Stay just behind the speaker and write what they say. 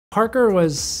Parker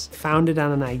was founded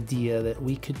on an idea that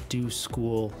we could do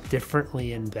school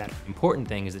differently and better. The important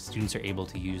thing is that students are able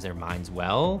to use their minds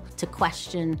well. To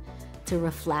question, to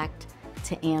reflect,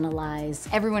 to analyze.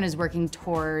 Everyone is working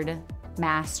toward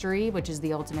mastery, which is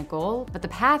the ultimate goal, but the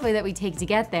pathway that we take to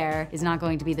get there is not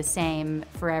going to be the same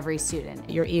for every student.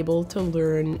 You're able to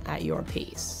learn at your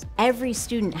pace. Every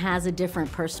student has a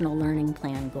different personal learning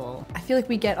plan goal. I feel like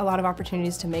we get a lot of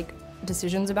opportunities to make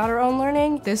decisions about our own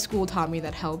learning. This school taught me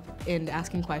that help in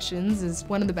asking questions is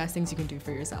one of the best things you can do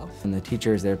for yourself. And the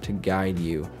teacher is there to guide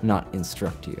you, not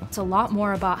instruct you. It's a lot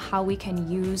more about how we can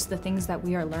use the things that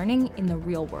we are learning in the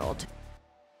real world.